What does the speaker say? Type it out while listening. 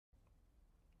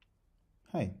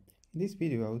Hi, in this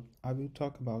video I will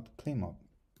talk about ClimMob.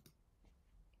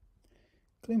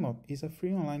 ClimMob is a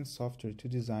free online software to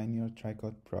design your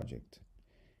tricot project.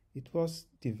 It was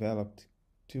developed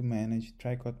to manage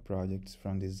tricot projects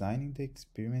from designing the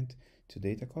experiment to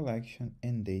data collection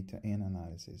and data and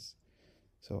analysis.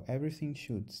 So everything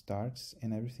should start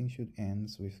and everything should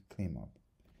end with ClimMob.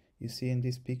 You see in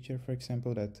this picture, for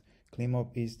example, that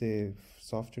ClimMob is the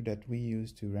software that we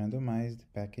use to randomize the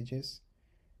packages,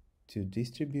 to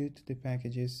distribute the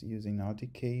packages using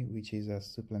RDK, which is a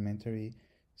supplementary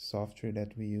software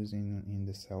that we use in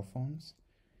the cell phones.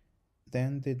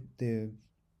 Then the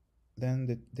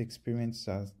experiments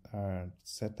are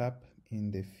set up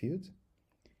in the field,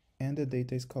 and the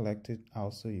data is collected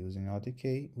also using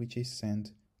RDK, which is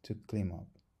sent to ClimMob.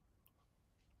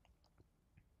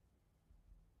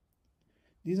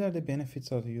 These are the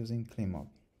benefits of using ClimMob.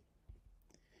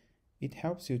 It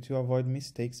helps you to avoid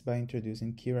mistakes by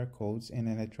introducing QR codes and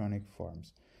electronic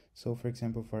forms. So for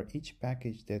example, for each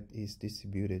package that is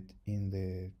distributed in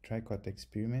the tricot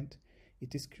experiment,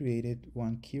 it is created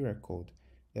one QR code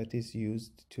that is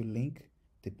used to link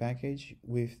the package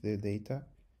with the data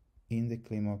in the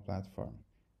ClimMob platform.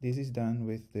 This is done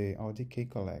with the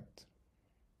RDK collect.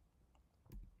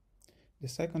 The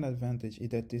second advantage is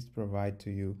that this provides to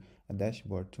you a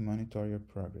dashboard to monitor your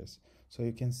progress, so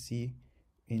you can see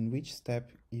in which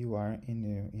step you are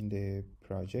in the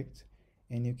project,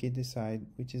 and you can decide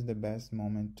which is the best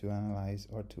moment to analyze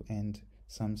or to end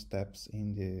some steps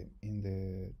in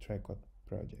the tricot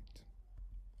project.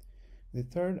 The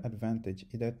third advantage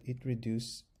is that it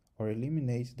reduces or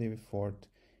eliminates the effort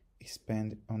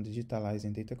spent on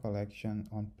digitalizing data collection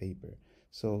on paper.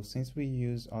 So since we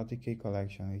use RDK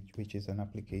collection, which is an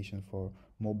application for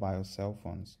mobile cell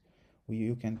phones,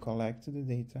 you can collect the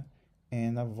data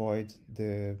and avoid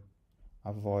the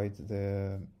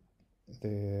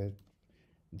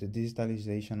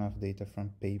digitalization of data from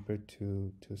paper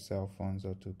to cell phones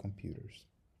or to computers.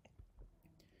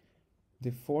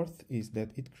 The fourth is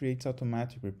that it creates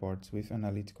automatic reports with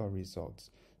analytical results.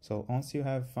 So once you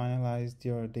have finalized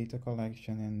your data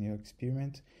collection and your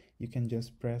experiment, you can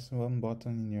just press one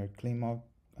button in your ClimMob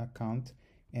account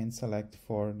and select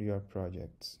for your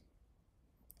projects,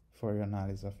 for your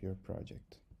analysis of your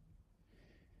project.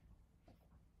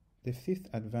 The fifth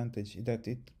advantage is that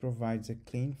it provides a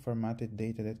clean formatted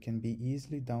data that can be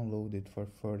easily downloaded for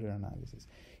further analysis.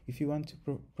 If you want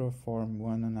to perform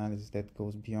one analysis that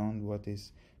goes beyond what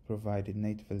is provided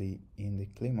natively in the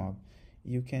ClimMob,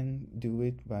 you can do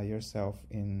it by yourself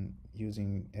in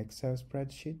using Excel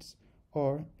spreadsheets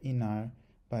or in R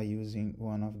by using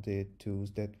one of the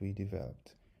tools that we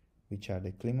developed, which are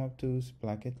the ClimMob tools,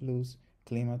 Placket-Luz,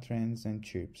 ClimMotrends, and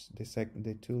Chirps.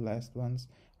 The two last ones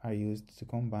are used to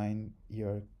combine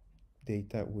your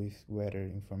data with weather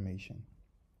information.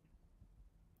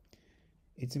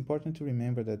 It's important to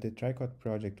remember that the tricot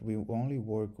project will only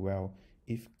work well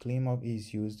if ClimMob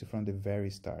is used from the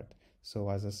very start. So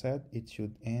as I said, it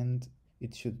should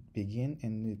begin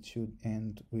and it should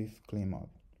end with ClimMob.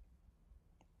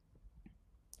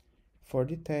 For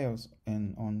details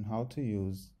on how to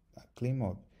use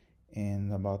ClimMob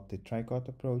and about the tricot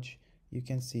approach, you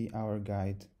can see our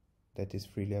guide that is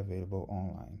freely available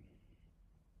online.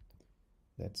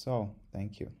 That's all.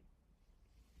 Thank you.